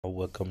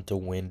Welcome to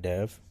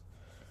WinDev.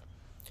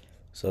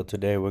 So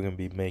today we're gonna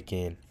be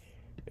making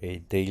a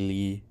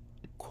daily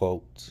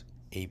quote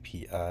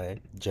API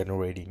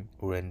generating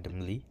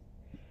randomly.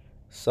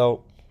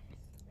 So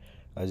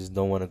I just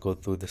don't want to go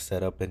through the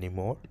setup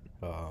anymore.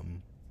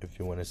 If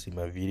you want to see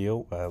my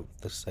video, I have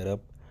the setup.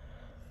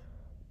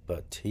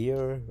 But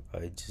here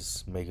I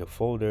just make a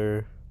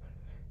folder,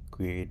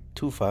 create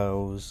two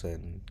files,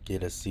 and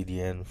get a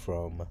CDN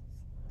from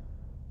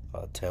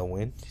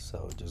Tailwind.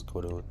 So just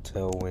go to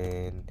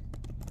Tailwind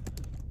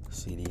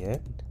CDN.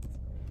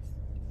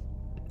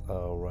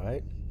 All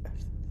right.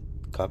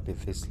 Copy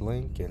this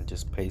link and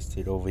just paste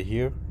it over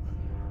here.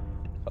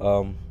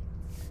 Um,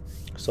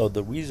 so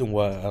the reason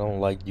why I don't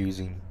like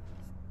using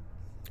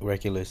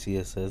regular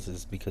CSS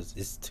is because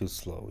it's too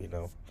slow.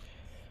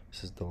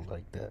 Just don't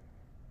like that.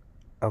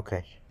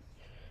 Okay,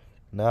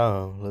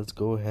 now let's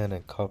go ahead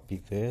and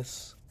copy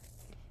this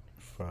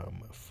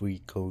from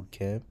free code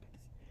camp.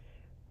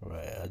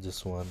 Right, I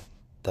just want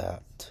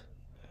that.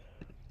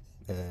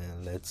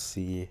 And let's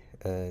see,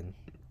 and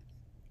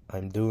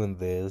I'm doing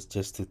this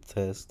just to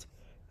test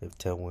if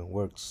Tailwind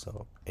works,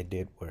 so it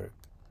did work.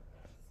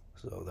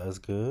 So that's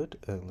good.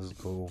 And let's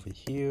go over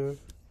here.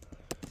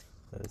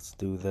 Let's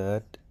do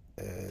that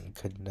and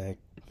connect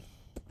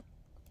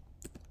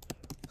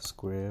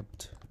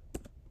script.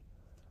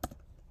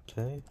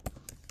 Okay.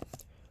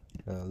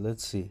 Now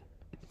let's see.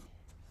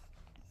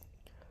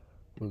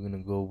 We're gonna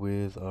go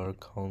with our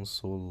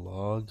console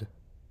log.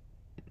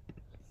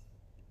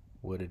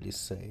 What did it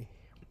say?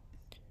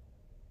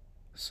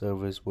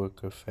 Service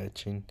worker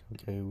fetching.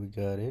 Okay, we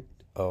got it.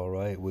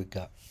 Alright, we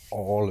got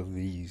all of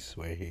these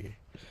right here.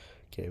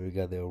 Okay, we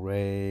got the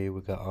array, we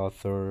got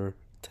author,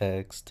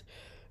 text.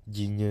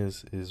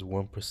 Genius is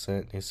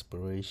 1%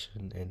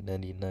 inspiration and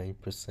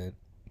 99%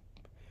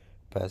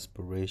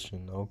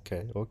 perspiration.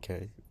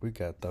 Okay, we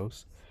got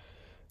those.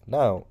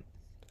 Now,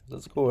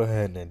 let's go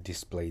ahead and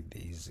display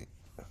these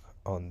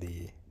on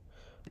the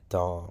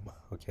DOM.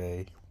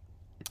 Okay,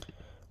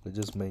 let's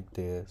just make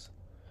this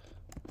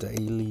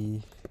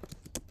daily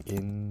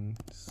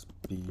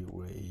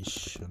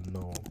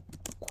inspirational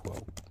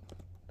quote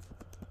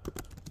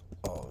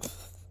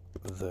of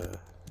the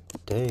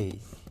day.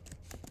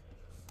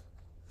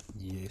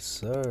 Yes,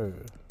 sir.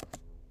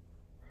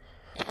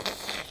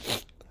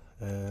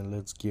 And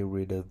let's get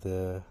rid of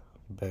the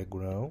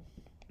background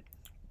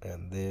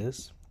and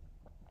this.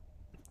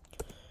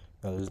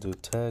 Now let's do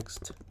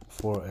text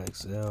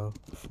 4XL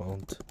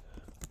font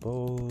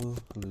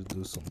bold. Let's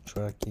do some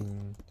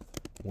tracking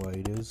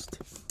widest.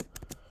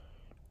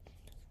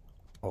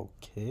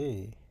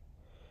 Okay,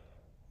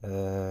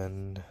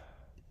 and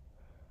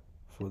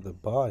for the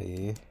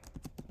body,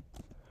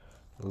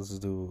 let's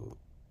do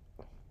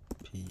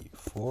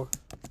P4.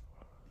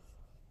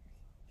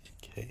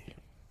 Okay.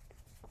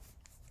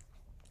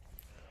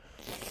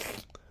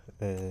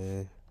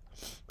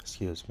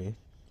 Excuse me.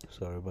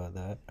 Sorry about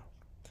that.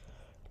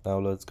 Now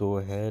let's go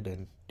ahead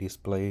and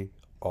display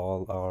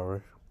all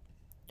our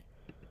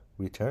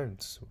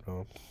returns.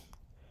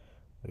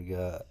 We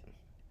got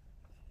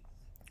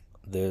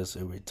this,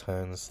 it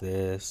returns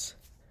this.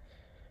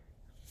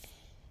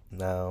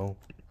 Now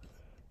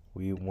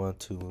we want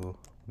to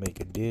make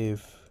a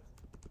div.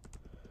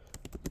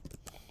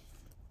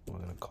 We're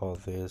gonna call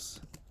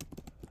this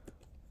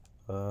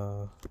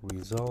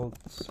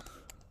results,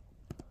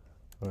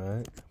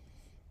 right?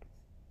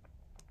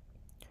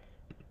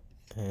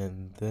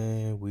 And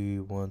then we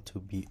want to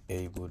be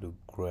able to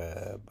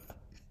grab.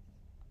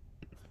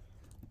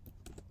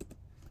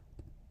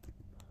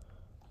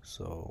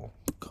 So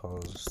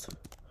const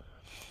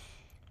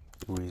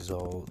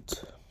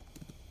result.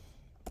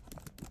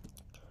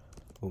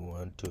 We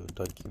want to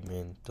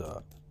document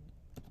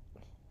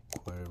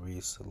query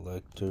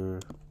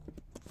selector.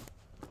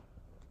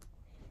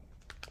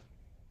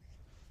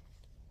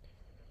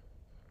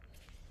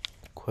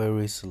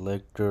 Query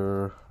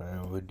selector,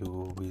 and we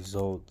do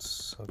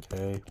results.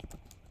 Okay.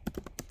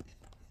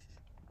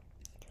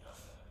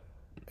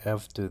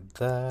 After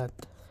that,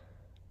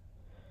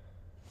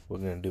 we're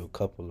gonna do a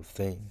couple of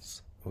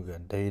things. We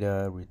got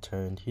data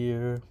returned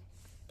here.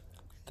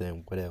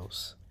 Then what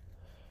else?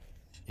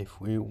 If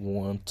we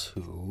want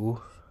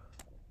to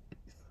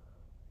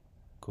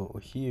go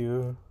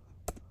here,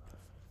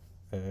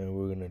 and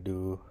we're gonna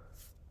do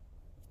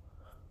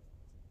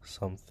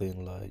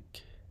something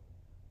like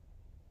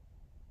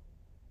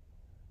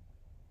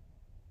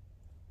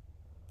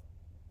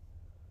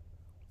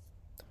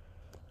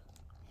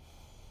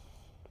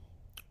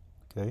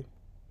okay,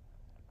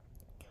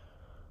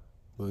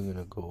 we're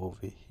gonna go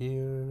over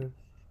here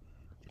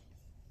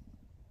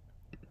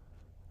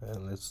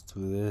and let's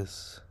do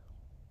this.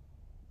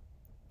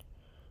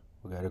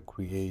 We gotta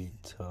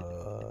create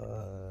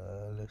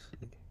let's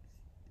see,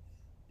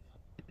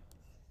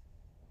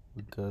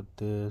 we got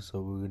this,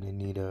 so we're gonna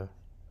need a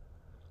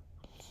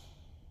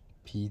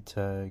p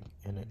tag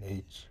and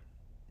an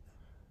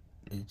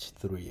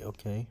h3.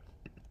 Okay,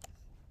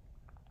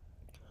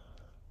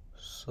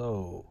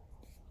 so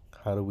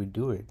how do we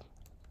do it?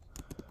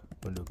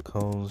 We're gonna do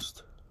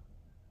const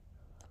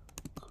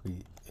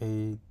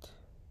create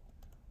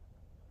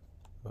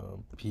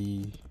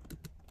p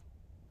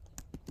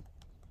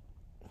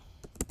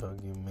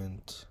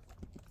document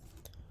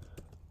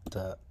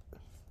dot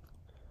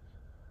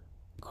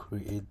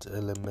create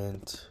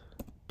element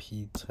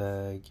p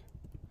tag,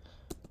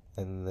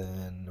 and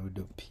then we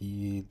do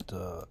p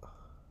dot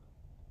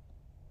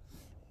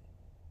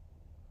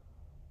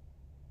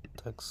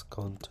text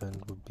content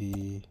would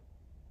be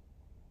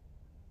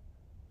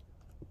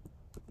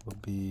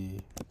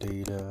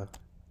data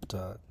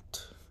dot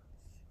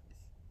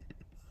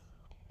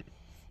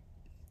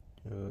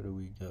what do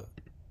we got?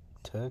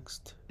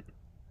 Text,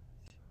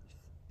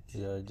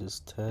 yeah,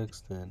 just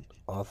text and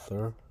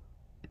author,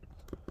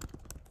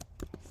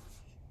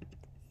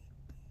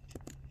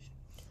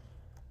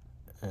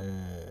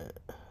 and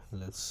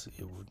let's see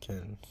if we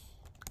can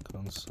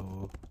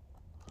console.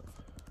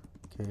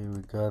 Okay,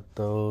 we got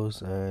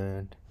those,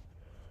 and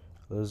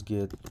let's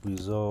get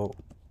result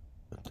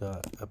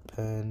dot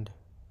append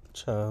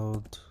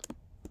child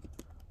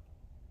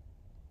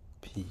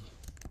p.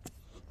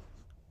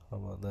 How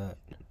about that?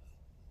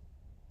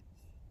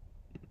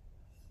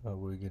 Now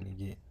we're gonna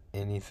get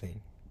anything.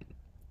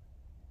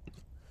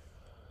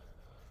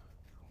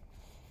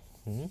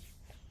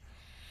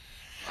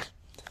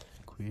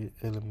 Create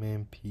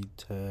element p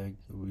tag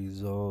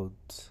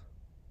result.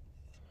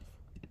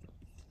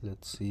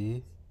 Let's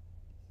see.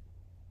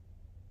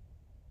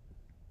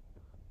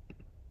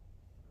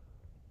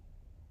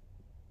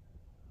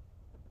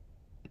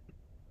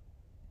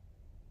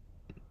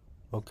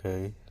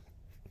 Okay,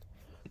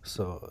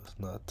 so it's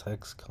not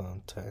text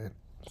content.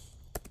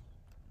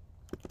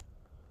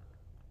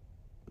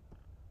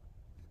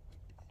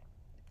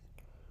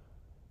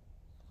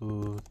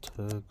 Ooh,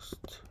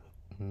 text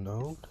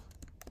node.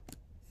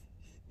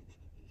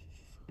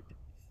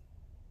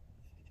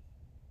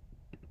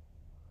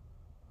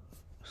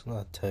 It's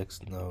not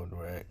text node,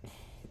 right?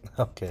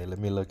 Okay, let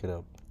me look it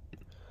up.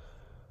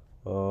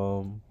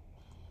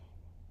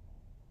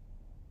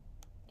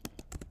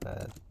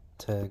 Add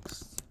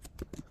text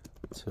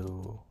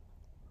to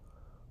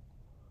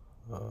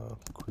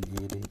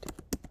created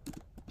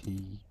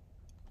p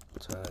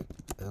tag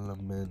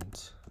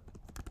element.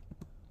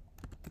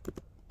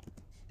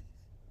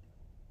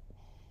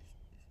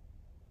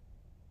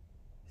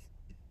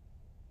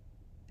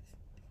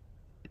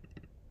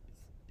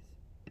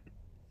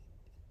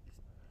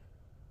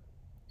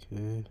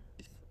 Okay,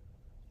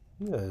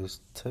 yeah, it's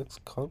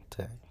text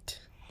content.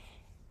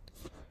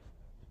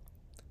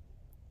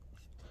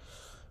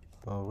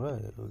 All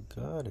right, we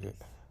got it.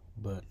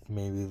 But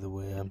maybe the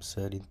way I'm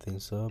setting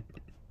things up,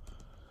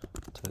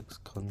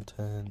 text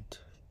content,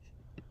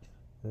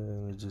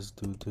 and let's just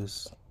do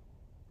this.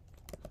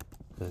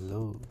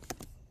 Hello.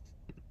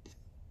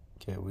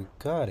 Okay, we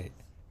got it.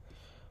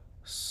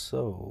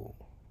 So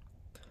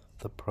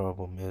the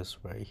problem is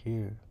right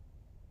here.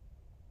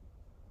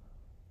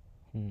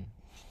 The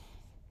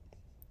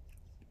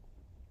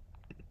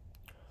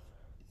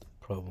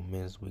problem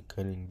is we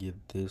couldn't get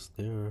this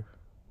there.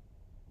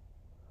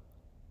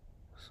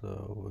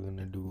 So we're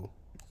gonna do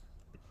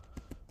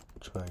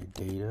try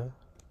data.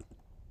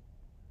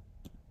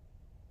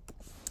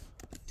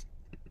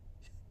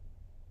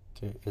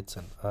 Okay, it's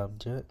an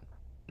object.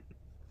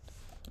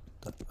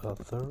 The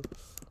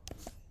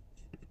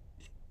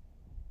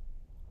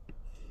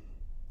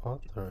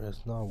author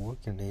is not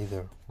working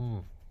either.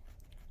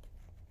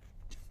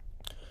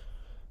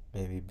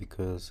 Maybe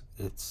because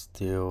it's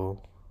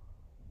still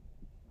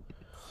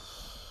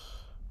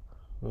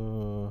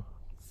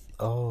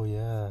oh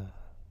yeah,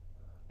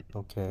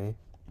 okay,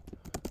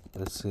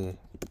 let's see.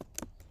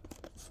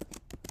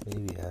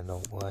 Maybe I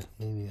know why.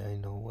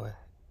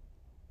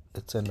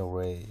 It's an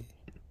array.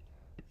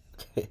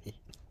 Okay.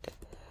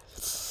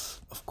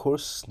 Of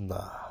course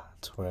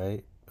not,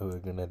 right? We're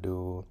gonna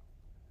do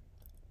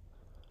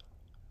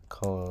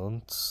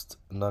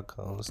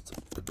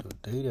but do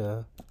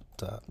data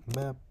dot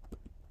map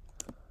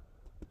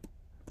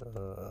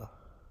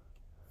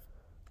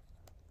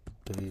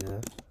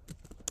data.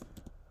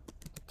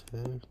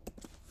 Okay.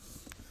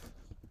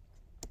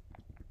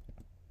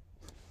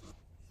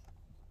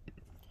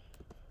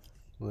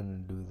 I'm gonna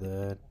do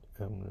that.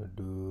 I'm gonna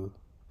do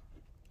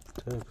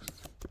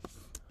text.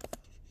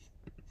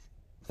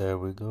 There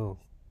we go.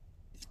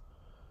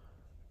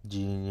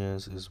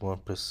 Genius is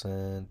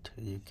 1%.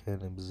 You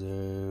can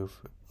observe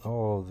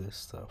all this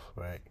stuff,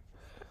 right?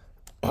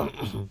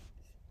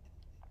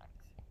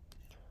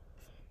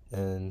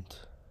 And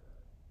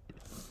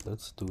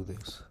let's do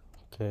this.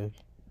 Okay.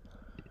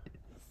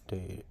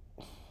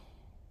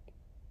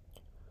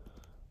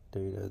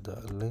 Data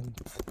dot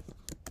length.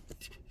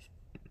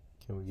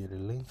 Can we get a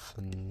length?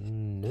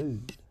 No.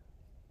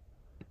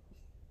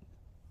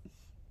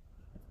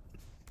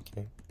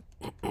 Okay.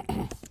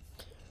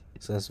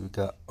 Since we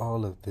got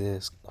all of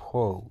this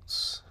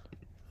quotes,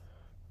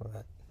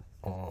 right?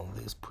 All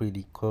these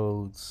pretty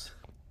quotes.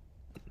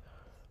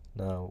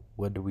 Now,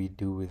 what do we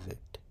do with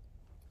it?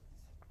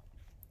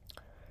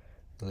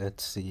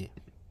 Let's see.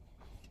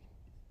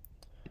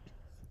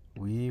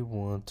 We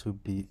want to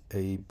be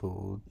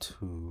able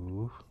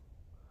to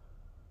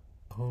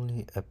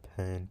only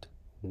append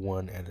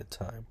one at a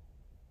time.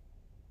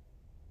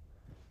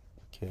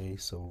 Okay,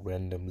 so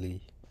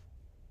randomly.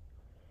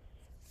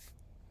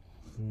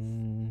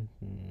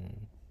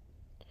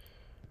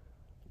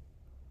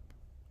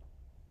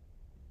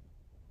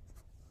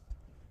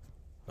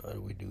 How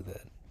do we do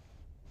that?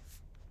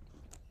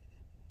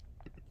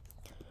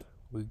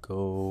 We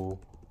go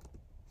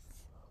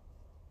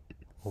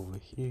over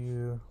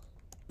here.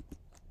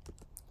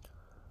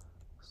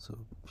 So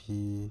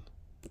p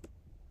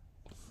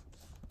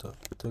dot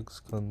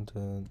text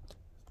content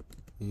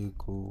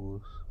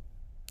equals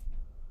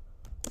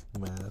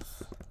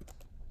math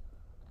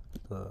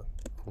dot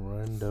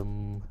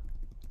random.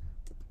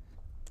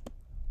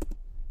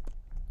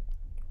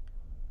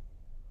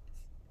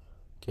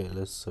 Okay,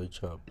 let's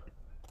search up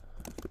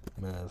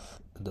math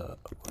dot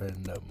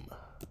random.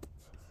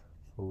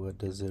 What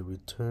does it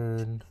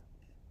return?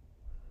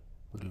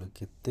 We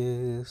look at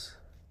this.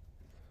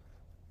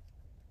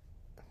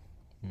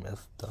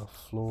 Math dot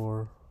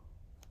floor.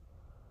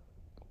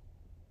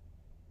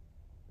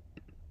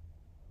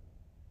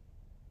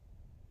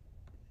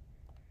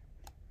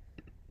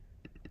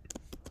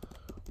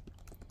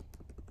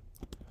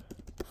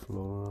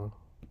 Floor,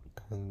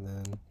 and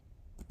then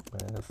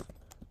math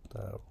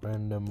dot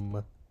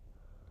random.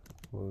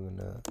 We're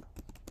gonna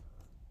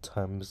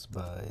times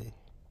by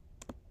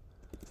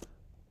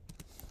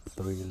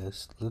 3.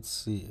 Let's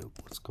see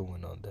what's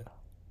going on there.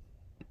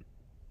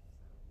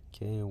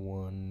 Okay,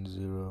 1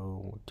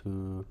 0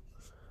 2.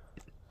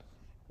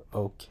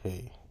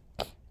 Okay,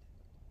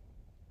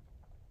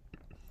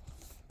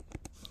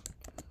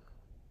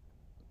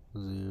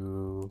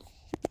 zero.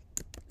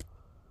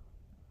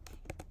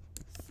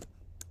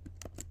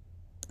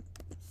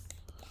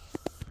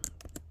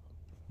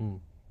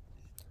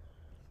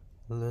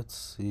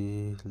 Let's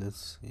see.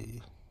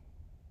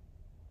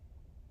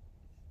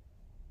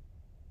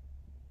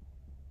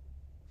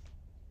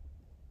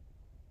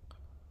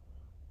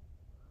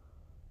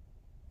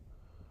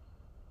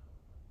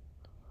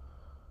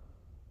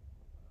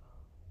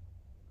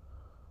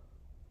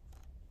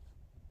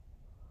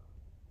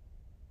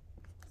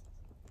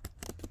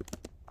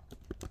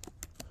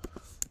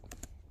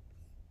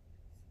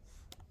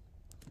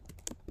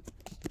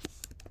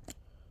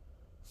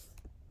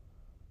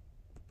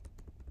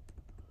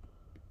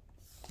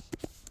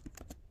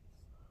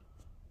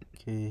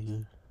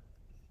 Okay.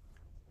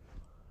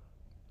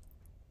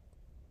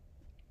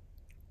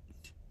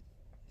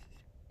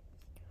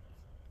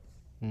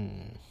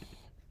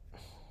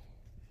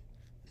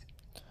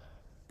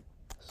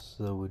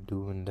 So we're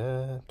doing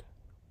that.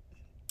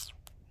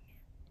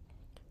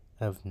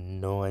 I have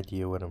no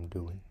idea what I'm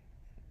doing.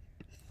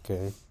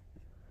 Okay.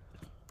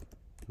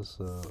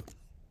 So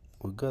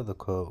we got the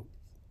code.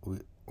 We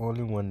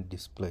only want to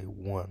display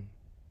one.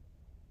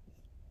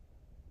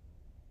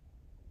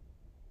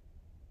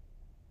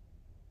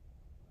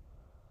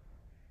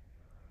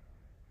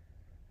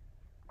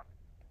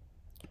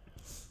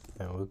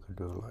 And we could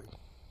do like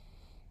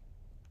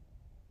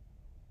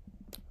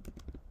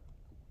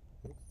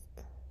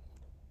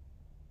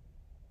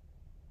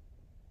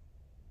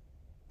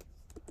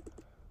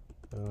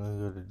I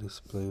got to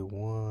display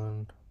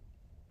one.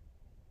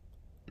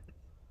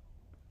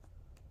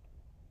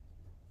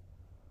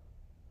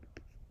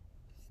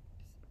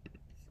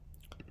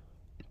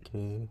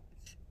 Okay.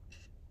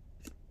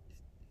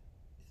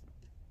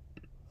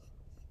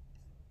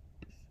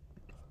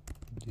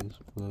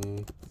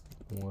 Display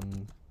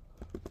one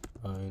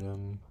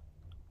item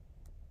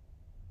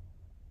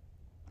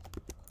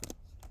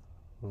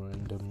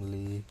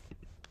randomly.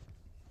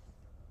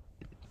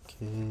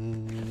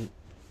 Okay.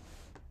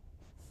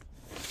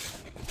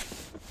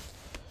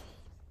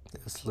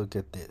 Let's look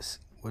at this.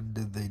 What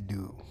did they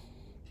do?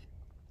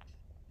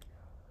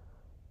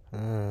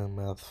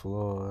 Math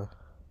floor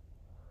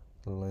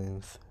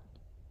length.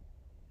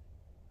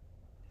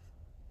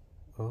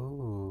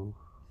 Oh,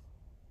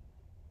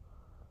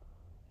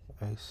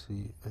 I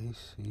see.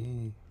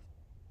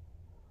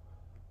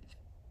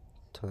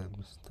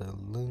 Times the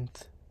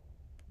length.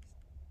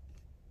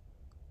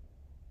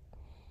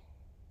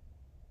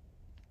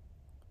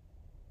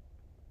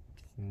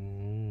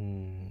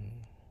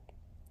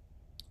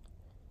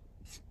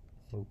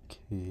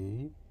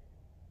 Okay.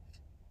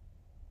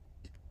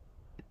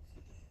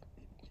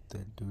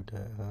 They do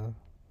that, huh?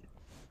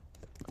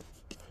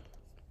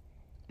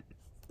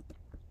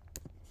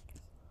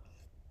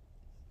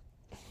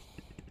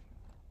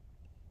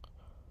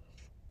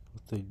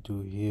 What they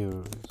do here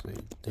is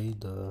they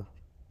data,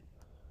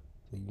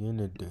 the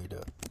unit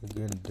data,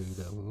 again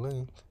data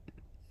length,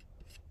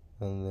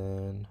 and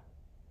then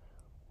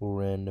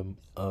random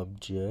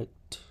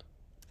object,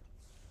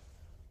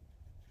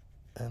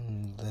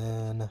 and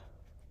then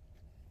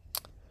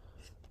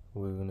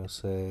we're gonna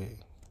say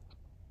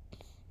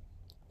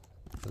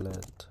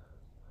let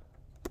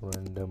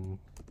random,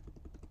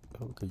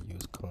 we could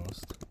use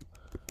const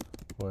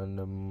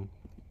random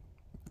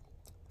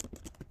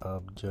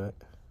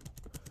object,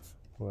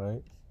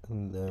 right?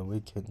 And then we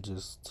can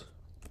just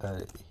add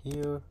it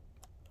here,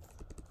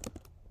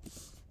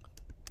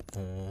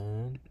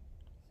 and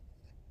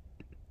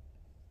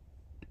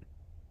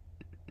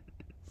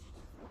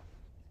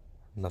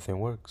Nothing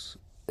works.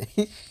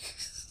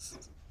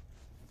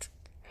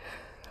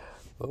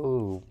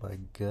 Oh my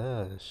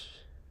gosh.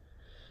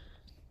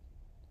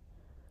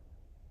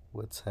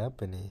 What's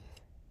happening?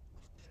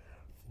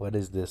 What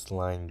is this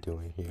line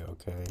doing here?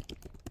 Okay.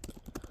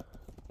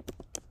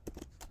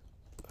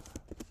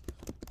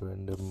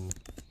 Random.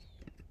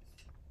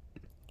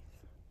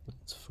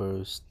 Let's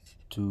first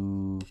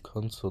do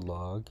console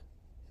log.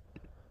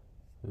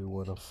 We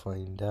want to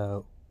find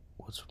out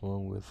what's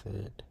wrong with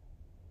it.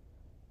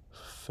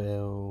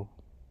 Fail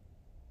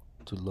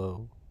to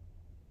load.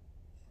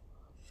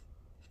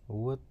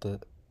 What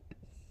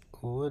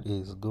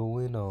is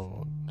going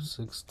on?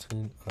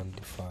 16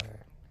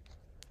 undefined.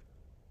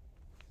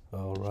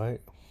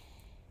 Alright.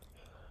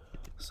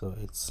 So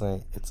it's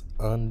saying it's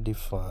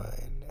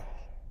undefined.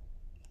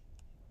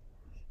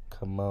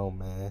 Come on,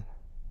 man.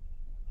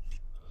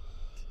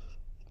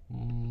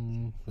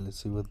 Let's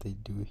see what they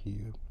do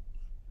here.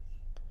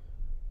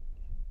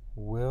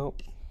 Well,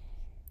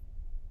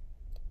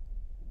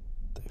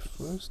 they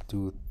first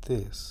do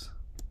this.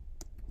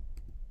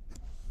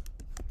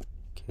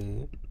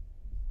 Okay.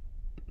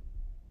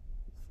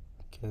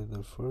 Okay,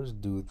 they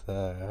first do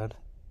that.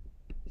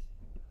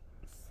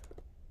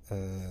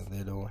 And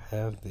they don't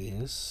have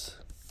this.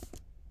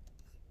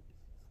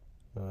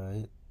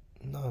 Alright.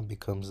 Now it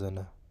becomes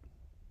an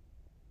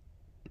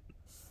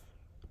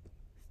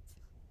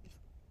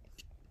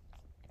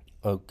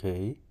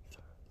okay.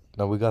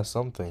 Now we got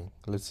something.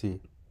 Let's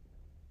see.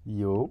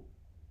 Yo.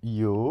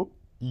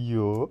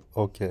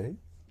 Okay.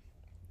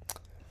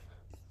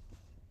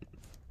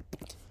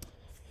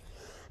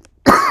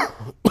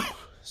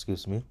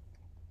 Excuse me.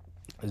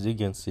 As you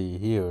can see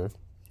here,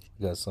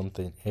 we got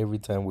something every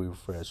time we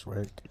refresh,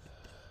 right?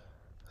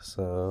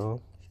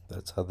 So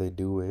that's how they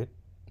do it.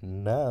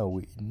 Now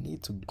we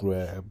need to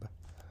grab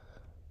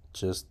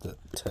just the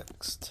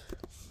text.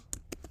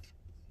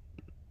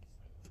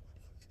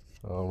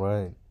 All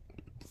right.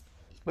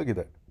 Look at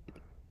that.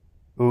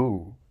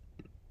 Ooh.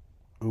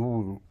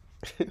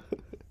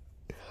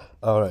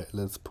 All right,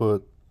 let's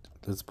put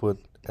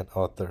an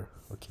author.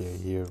 Okay,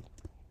 here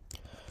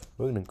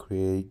we're gonna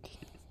create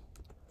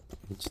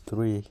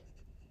h3.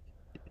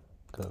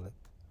 Call it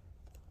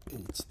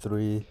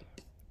h3.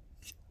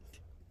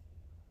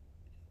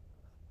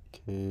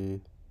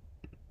 Okay,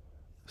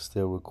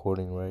 still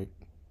recording, right?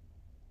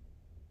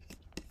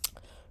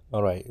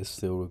 All right, it's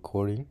still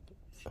recording.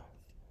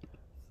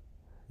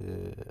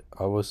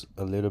 I was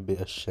a little bit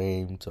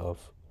ashamed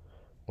of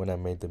when I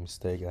made the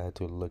mistake. I had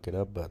to look it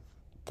up, but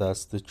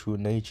that's the true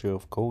nature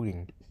of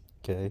coding.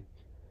 Okay,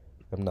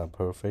 I'm not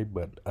perfect,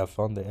 but I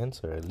found the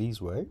answer at least,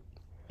 right?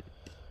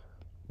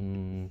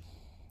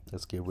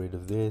 Let's get rid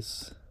of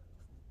this,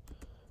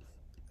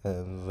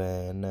 and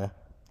then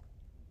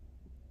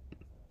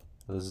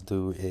let's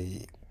do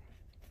a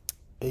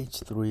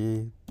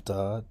h3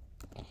 dot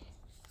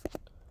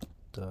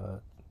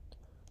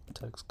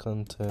text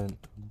content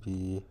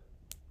be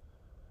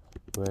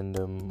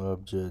random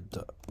object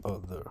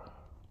other,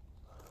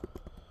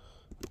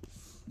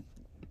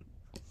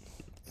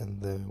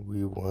 and then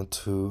we want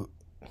to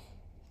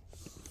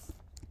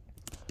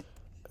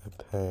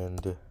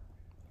append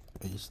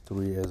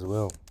h3 as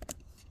well.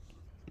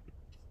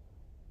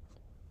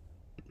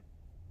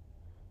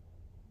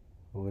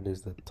 What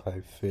is the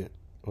type fit?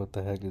 What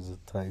the heck is a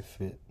type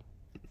fit?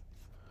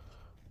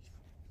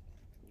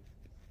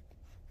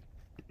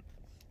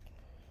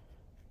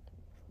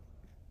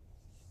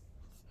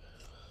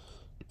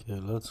 Okay,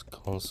 let's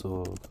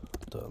console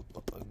the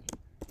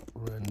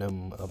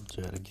random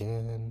object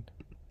again.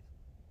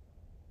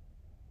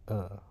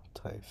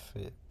 Type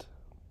fit,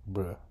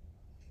 bruh.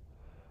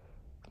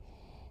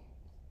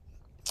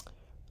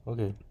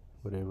 Okay,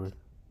 whatever.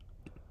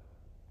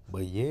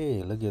 But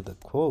yeah, look at the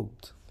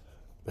quote.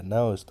 But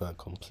now it's not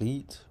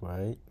complete,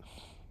 right?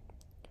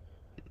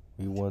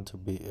 We want to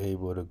be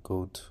able to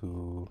go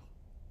to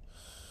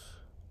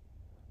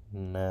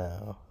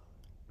now.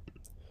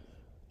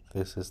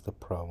 This is the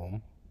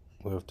problem.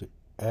 We have to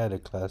add a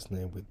class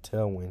name with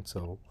Tailwind,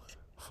 so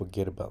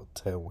forget about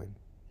Tailwind.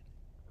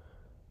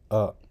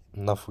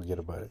 Not forget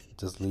about it.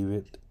 Just leave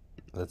it.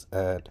 Let's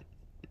add.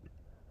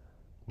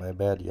 My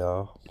bad,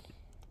 y'all.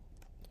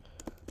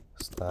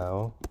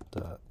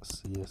 Style.css.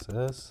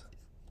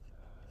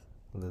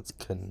 Let's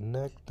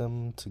connect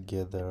them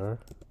together.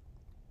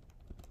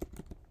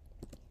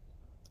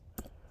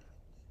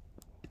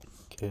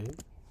 Okay.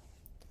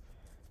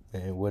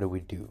 And what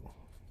do?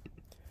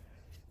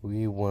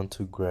 We want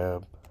to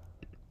grab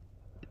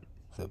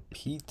the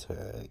p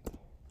tag.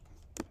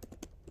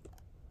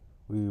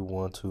 We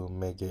want to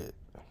make it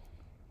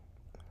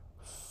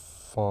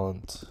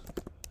font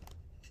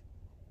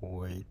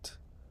weight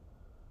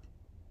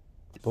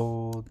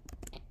bold.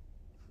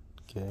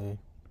 Okay.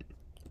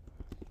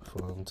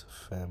 Font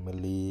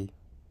family.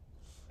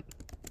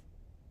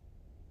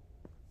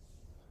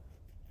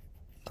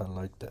 I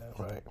like that,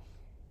 right?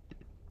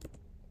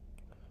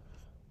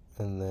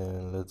 And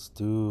then let's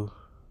do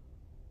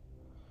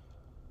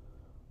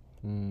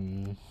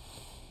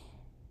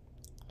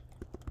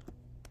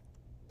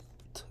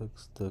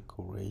Text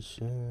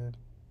decoration.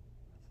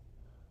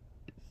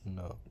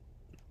 No.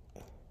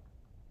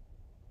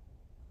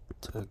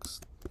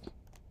 Text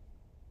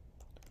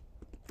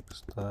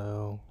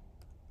style.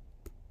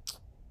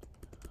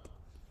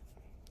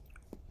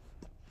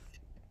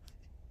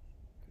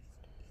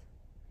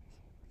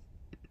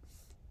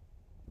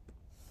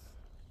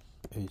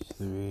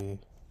 H3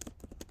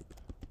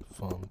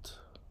 font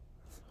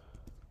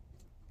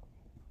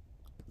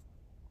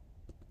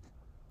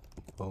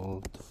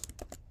bold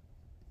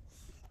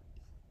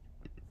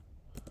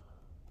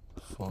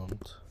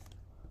font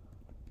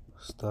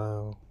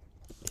style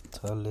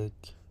italic,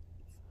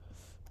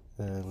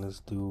 and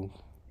let's do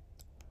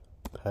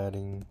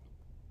padding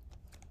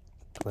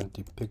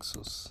 20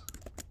 pixels.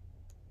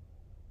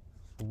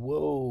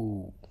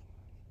 Whoa.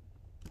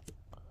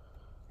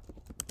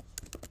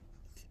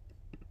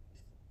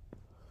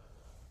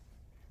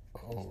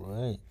 All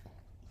right.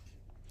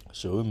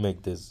 Should we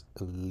make this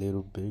a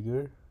little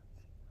bigger?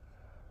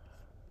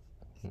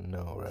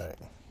 No, right?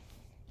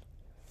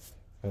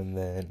 And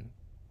then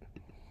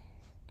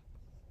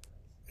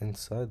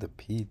inside the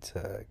p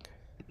tag,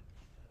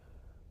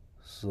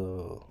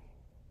 so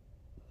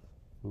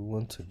we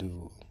want to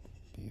do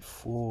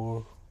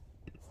before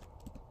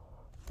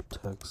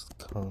text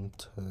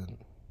content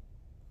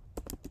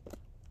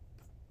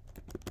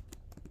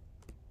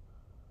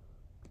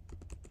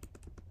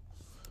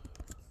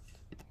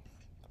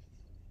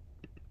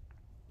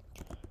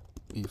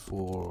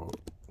before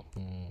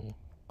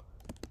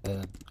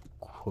add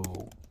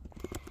quote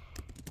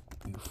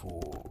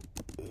before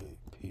a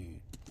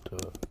p tag.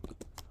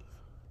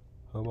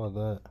 How about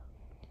that?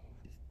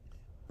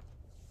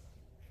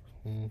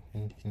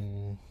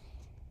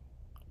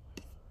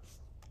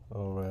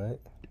 All right,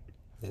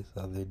 that's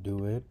how they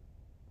do it.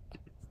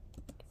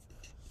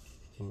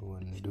 We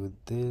want to do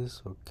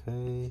this,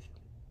 okay.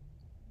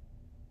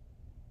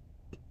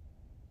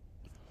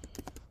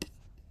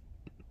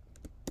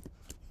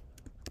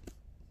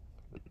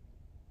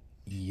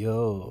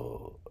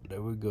 Yo,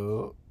 there we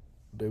go.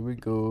 There we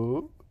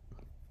go.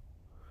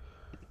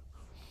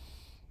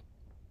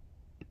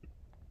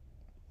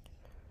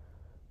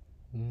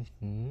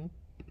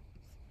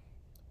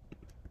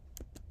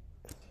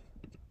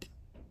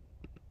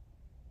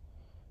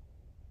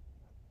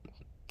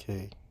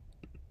 Okay.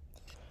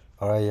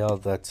 All right, y'all,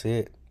 that's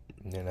it.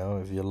 You know,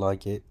 if you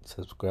like it,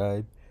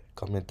 subscribe,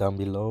 comment down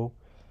below.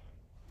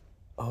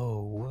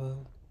 Oh,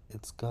 what?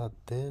 It's got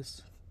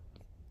this?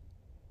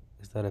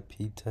 Is that a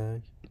P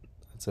tag?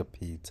 That's a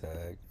P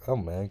tag. Oh,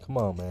 man, come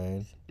on,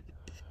 man.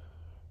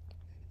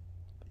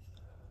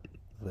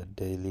 The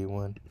daily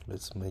one.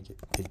 Let's make it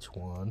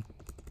H1.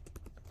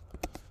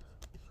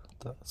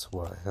 That's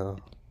why, huh?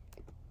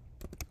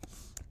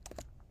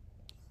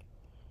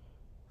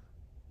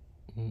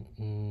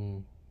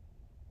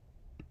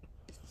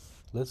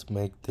 Let's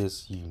make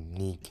this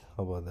unique.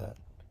 How about that?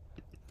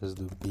 Let's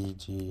do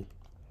BG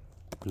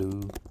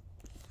blue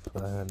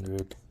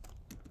 500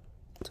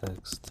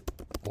 text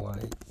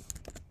white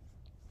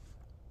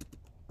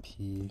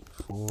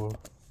P4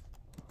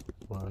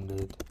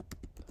 rounded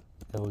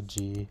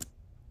LG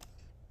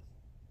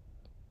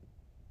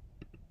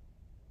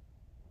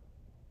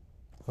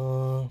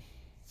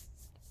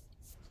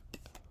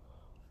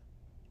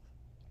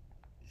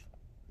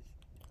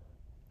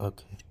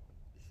okay.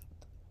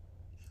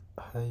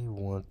 I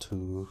want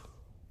to,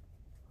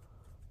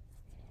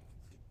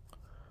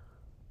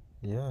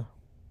 yeah,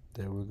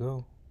 there we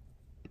go.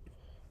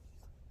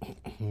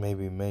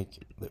 Maybe make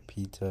the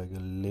P tag a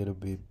little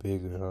bit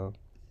bigger, huh?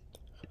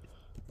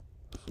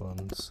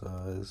 Font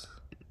size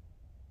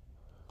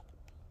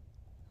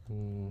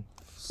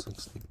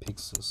 60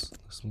 pixels.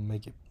 Let's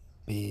make it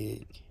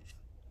big.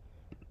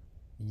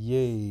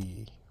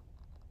 Yay.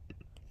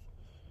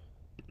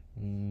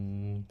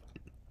 And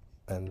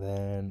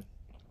then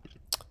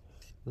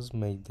let's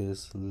make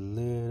this a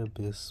little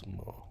bit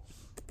small.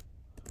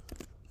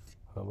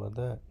 How about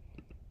that?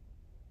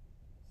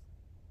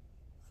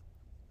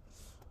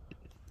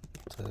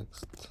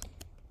 Text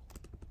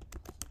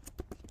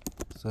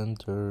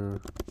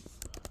center,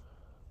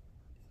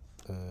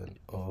 and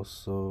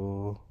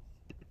also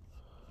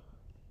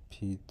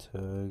P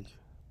tag.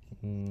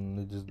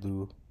 Let's just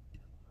do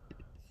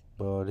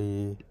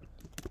body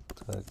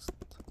text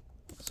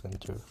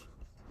center.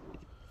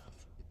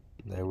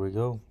 There we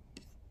go.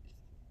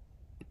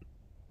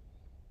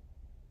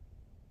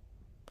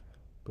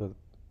 But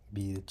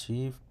be the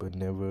chief, but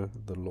never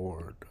the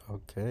lord.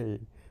 Okay,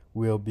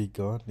 will be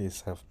gone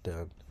is half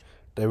done.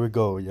 There we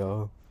go,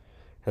 y'all.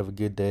 Have a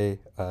good day.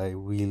 I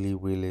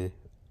really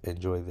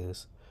enjoy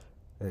this.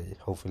 Hey,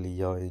 hopefully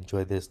y'all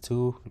enjoy this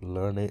too.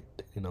 Learn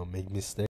it, make mistakes.